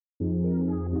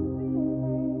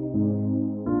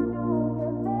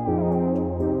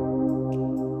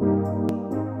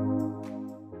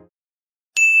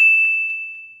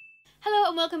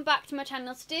welcome back to my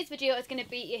channel. Today's video is going to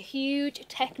be a huge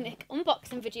Technic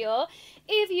unboxing video.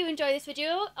 If you enjoy this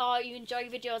video or you enjoy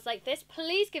videos like this,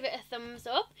 please give it a thumbs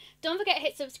up. Don't forget to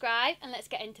hit subscribe and let's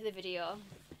get into the video.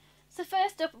 So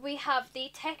first up we have the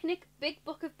Technic Big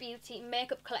Book of Beauty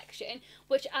makeup collection,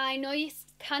 which I know you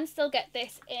can still get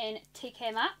this in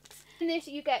TK Maxx. In this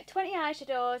you get 20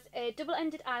 eyeshadows, a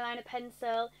double-ended eyeliner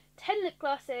pencil, 10 lip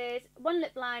glosses, 1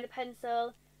 lip liner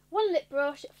pencil, 1 lip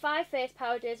brush, 5 face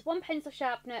powders, 1 pencil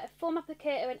sharpener, a foam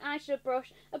applicator, an eyeshadow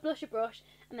brush, a blusher brush,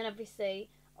 and then obviously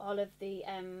all of the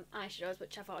eyeshadows,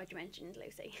 which I've already mentioned,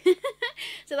 Lucy.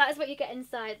 So that is what you get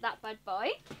inside that bad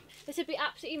boy. This would be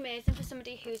absolutely amazing for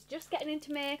somebody who's just getting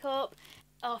into makeup,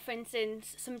 or for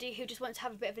instance somebody who just wants to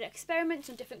have a bit of an experiment,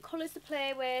 some different colours to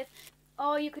play with.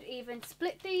 Or you could even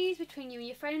split these between you and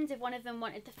your friends. If one of them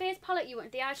wanted the face palette, you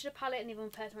wanted the eyeshadow palette, and the other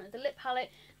person wanted the lip palette.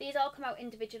 These all come out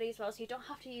individually as well, so you don't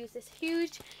have to use this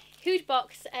huge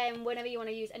box whenever you want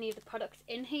to use any of the products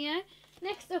in here.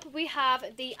 Next up we have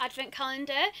the advent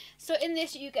calendar. So in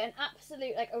this you get an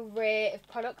absolute array of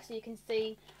products, so you can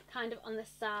see kind of on the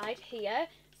side here.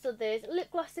 So there's lip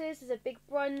glosses, there's a big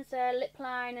bronzer, lip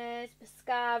liners,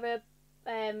 mascara,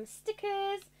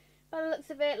 stickers by the looks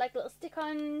of it, like little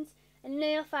stick-ons, a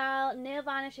nail file, nail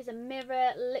varnishes, a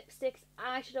mirror, lipsticks,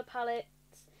 eyeshadow palettes.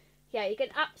 Yeah, you get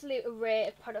an absolute array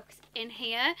of products in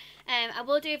here. I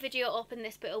will do a video open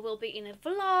this, but it will be in a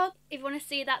vlog. If you want to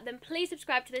see that, then please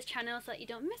subscribe to this channel so that you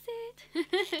don't miss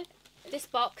it. This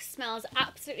box smells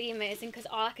absolutely amazing because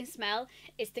all I can smell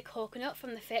is the coconut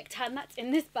from the fake tan that's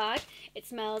in this bag. It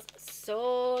smells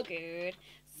so good.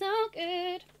 So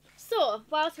good. So,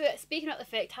 whilst we're speaking about the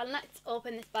fake tan, let's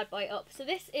open this bad boy up. So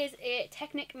this is a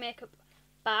Technic makeup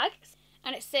bag,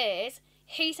 and it says,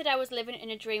 "He said I was living in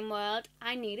a dream world.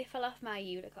 I nearly fell off my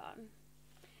unicorn."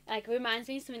 It reminds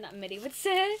me of something that Millie would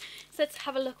say. So let's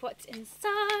have a look what's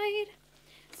inside.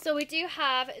 So we do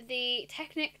have the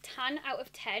Technic 10 out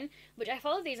of 10, which I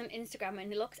follow these on Instagram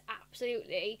and it looks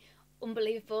absolutely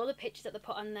unbelievable, the pictures that they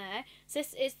put on there. So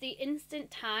this is the instant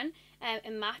tan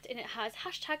in matte, and it has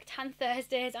hashtag tan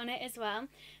Thursdays on it as well.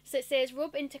 So it says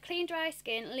rub into clean dry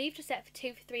skin, leave to set for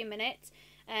 2 to 3 minutes.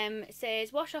 It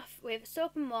says wash off with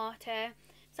soap and water.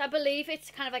 So I believe it's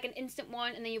kind of like an instant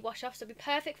one and then you wash off, so it'll be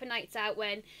perfect for nights out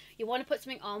when you want to put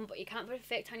something on but you can't put a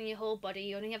fake tan in your whole body,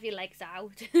 you only have your legs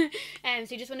out. So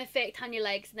you just want to fake tan your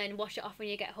legs and then wash it off when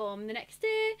you get home the next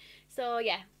day. So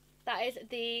yeah, that is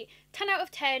the 10 out of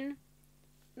 10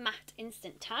 matte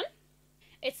instant tan.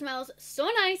 It smells so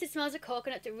nice. It smells of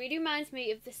coconut. It really reminds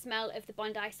me of the smell of the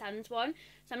Bondi Sands one.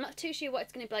 So I'm not too sure what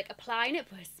it's going to be like applying it,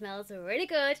 but it smells really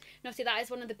good. And obviously that is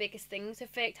one of the biggest things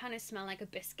with fake tan, is smell like a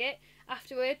biscuit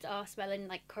afterwards, or smelling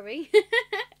like curry.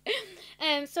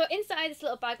 So inside this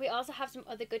little bag we also have some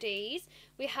other goodies.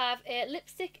 We have a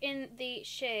lipstick in the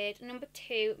shade number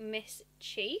 2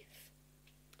 Mischief,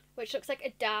 which looks like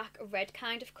a dark red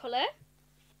kind of colour.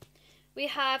 We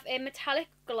have a metallic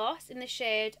gloss in the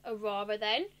shade Aurora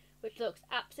then, which looks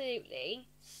absolutely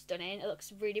stunning. It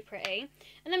looks really pretty.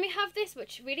 And then we have this,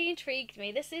 which really intrigued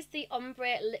me. This is the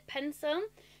ombre lip pencil.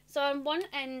 So on one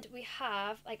end we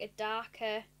have like a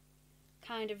darker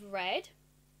kind of red,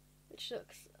 which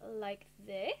looks like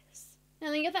this. And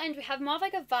on the other end we have more of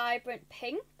like a vibrant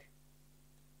pink,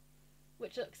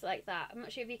 which looks like that. I'm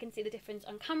not sure if you can see the difference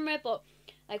on camera, but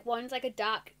like one's like a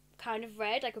dark kind of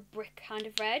red, like a brick kind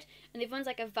of red, and the other one's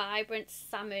like a vibrant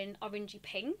salmon orangey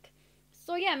pink.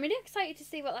 So yeah, I'm really excited to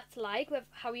see what that's like, with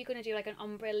how you're going to do like an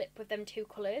ombre lip with them 2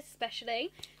 colours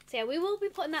especially. So yeah, we will be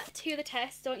putting that to the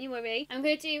test, don't you worry. I'm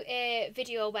going to do a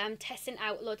video where I'm testing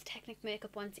out loads of Technic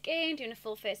makeup once again, doing a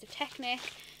full face of Technic.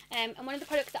 And one of the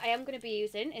products that I am going to be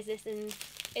using is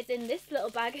in this little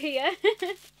bag here.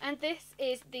 And this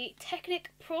is the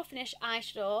Technic Pro Finish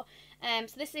eyeshadow.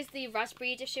 So this is the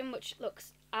raspberry edition, which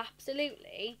looks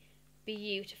absolutely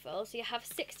beautiful. So you have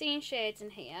 16 shades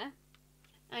in here,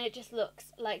 and it just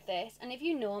looks like this. And if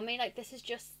you know me, like, this is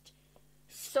just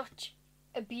such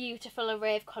a beautiful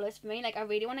array of colours for me. Like, I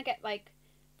really want to get like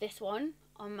this one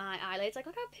on my eyelids. Like,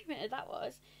 look how pigmented that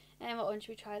was. And what one should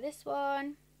we try? This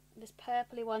one, this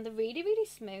purpley one, the really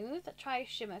smooth. Let's try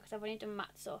shimmer because I've only done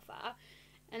matte so far,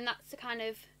 and that's the kind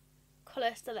of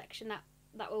colour selection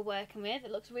that we're working with.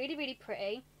 It looks really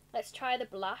pretty. Let's try the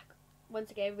black. Once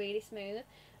again, really smooth.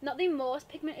 Not the most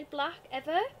pigmented black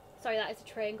ever. Sorry, that is a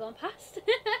train going past.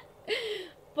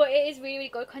 But it is really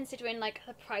good considering like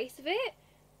the price of it.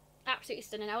 Absolutely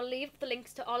stunning. I'll leave the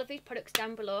links to all of these products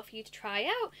down below for you to try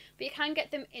out. But you can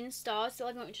get them in stores, so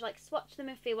I want you to like swatch them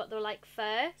and feel what they're like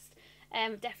first.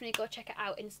 Definitely go check it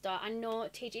out in store. I know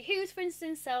TG Hughes, for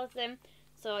instance, sells them.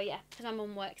 So yeah, because my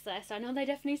mum works there, so I know they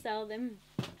definitely sell them.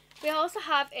 We also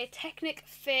have a Technic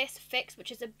Face Fix,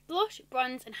 which is a blush,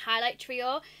 bronze and highlight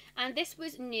trio, and this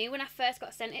was new when I first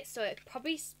got sent it, so it'd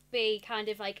probably be kind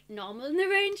of like normal in the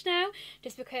range now,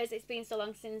 just because it's been so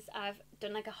long since I've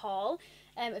done like a haul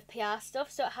of PR stuff.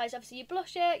 So it has obviously your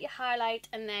blusher, your highlight,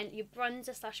 and then your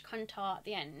bronzer / contour at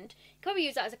the end. You can probably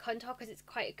use that as a contour because it's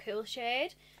quite a cool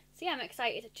shade. So yeah, I'm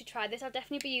excited to try this. I'll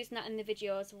definitely be using that in the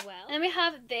video as well. And then we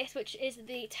have this, which is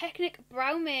the Technic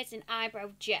Brow Amazing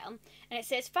Eyebrow Gel. And it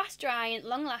says fast drying,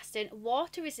 long lasting,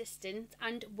 water resistant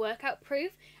and workout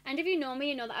proof. And if you know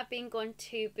me, you know that I've been going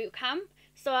to boot camp.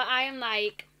 So I am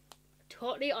like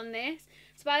totally on this.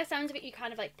 So by the sounds of it, you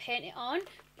kind of like paint it on,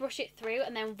 brush it through,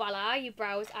 and then voila, your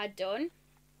brows are done.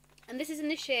 And this is in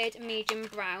the shade medium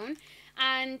brown.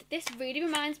 And this really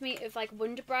reminds me of like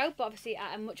Wonderbrow, but obviously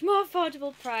at a much more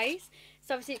affordable price.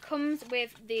 So obviously it comes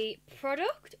with the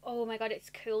product. Oh my god, it's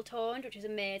cool toned, which is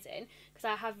amazing because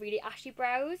I have really ashy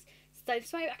brows. So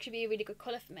this might actually be a really good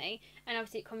colour for me. And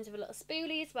obviously it comes with a little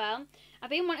spoolie as well. I've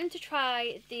been wanting to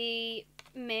try the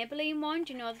Maybelline one,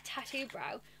 do you know, the tattoo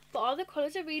brow. But all the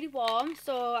colours are really warm,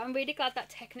 so I'm really glad that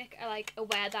Technic are like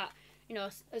aware that, you know,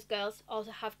 as girls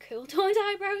also have cool toned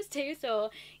eyebrows too.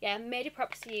 So yeah, major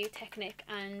props to you, Technic,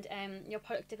 and your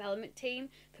product development team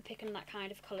for picking that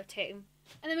kind of colour too.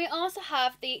 And then we also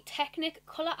have the Technic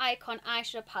Colour Icon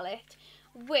eyeshadow palette,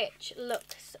 which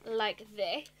looks like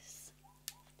this.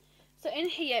 So in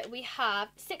here we have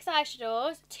 6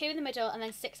 eyeshadows, 2 in the middle and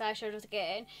then 6 eyeshadows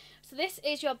again. So this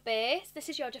is your base, this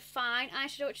is your Define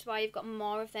eyeshadow, which is why you've got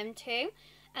more of them too.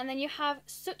 And then you have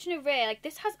such an array, like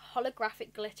this has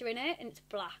holographic glitter in it and it's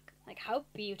black. Like how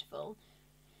beautiful.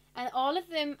 And all of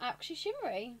them are actually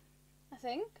shimmery, I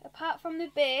think. Apart from the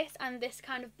base and this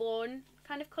kind of bone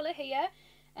kind of colour here,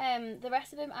 the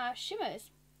rest of them are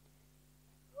shimmers.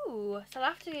 Ooh, so I'll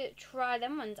have to try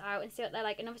them ones out and see what they're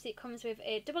like. And obviously it comes with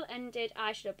a double-ended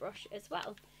eyeshadow brush as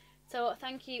well. So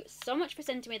thank you so much for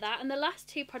sending me that. And the last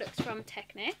 2 products from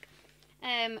Technic,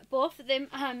 both of them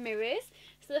are mirrors.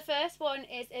 So the first one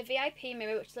is a VIP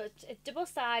mirror, which is a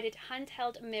double-sided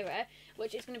handheld mirror,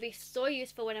 which is going to be so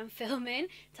useful when I'm filming,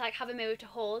 to like have a mirror to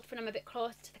hold when I'm a bit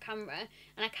closer to the camera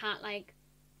and I can't like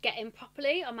get in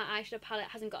properly, or my eyeshadow palette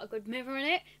hasn't got a good mirror in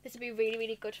it. This would be really,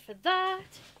 really good for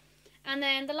that. And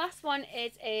then the last one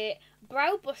is a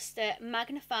Brow Buster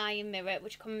magnifying mirror,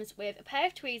 which comes with a pair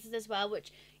of tweezers as well,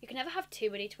 which you can never have too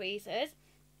many tweezers.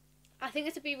 I think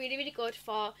this would be really, really good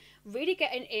for really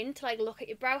getting in to like look at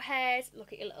your brow hairs,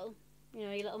 look at your little, you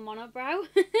know, your little monobrow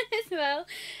as well.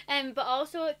 But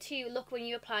also to look when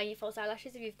you apply your false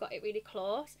eyelashes if you've got it really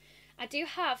close. I do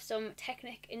have some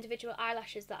Technic individual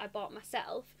eyelashes that I bought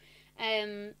myself.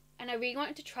 And I really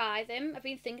wanted to try them. I've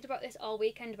been thinking about this all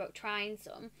weekend about trying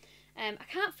some. I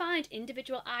can't find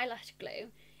individual eyelash glue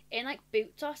in like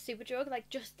Boots or Superdrug, like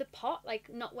just the pot, like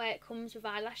not where it comes with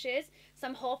eyelashes. So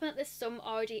I'm hoping that there's some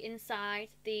already inside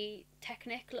the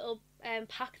Technic little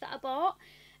pack that I bought.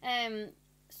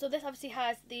 So this obviously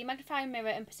has the magnifying mirror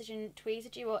and precision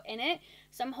tweezer duo in it.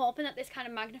 So I'm hoping that this kind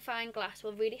of magnifying glass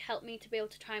will really help me to be able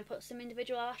to try and put some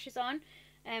individual lashes on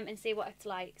and see what it's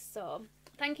like. So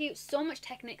thank you so much,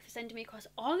 Technic, for sending me across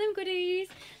all them goodies.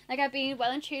 Like, I've been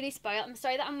well and truly spoiled. I'm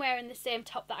sorry that I'm wearing the same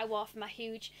top that I wore for my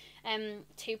huge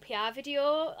 2 PR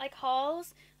video like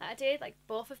hauls that I did, like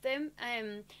both of them.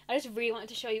 I just really wanted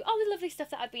to show you all the lovely stuff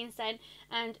that I've been sent,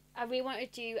 and I really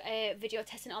wanted to do a video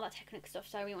testing all that Technic stuff,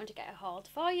 so I really wanted to get it hauled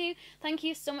for you. Thank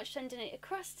you so much for sending it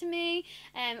across to me.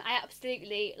 I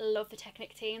absolutely love the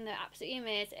Technic team. They're absolutely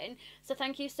amazing. So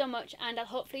thank you so much, and I'll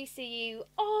hopefully see you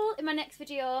all in my next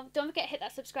video. Don't forget to hit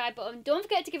that subscribe button. Don't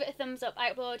forget to give it a thumbs up.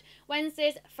 I upload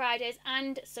Wednesdays, Fridays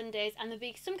and Sundays, and there'll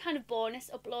be some kind of bonus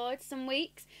uploads some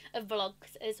weeks of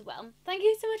vlogs as well. Thank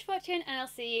you so much for watching, and I'll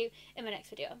see you in my next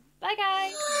video. Bye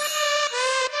guys!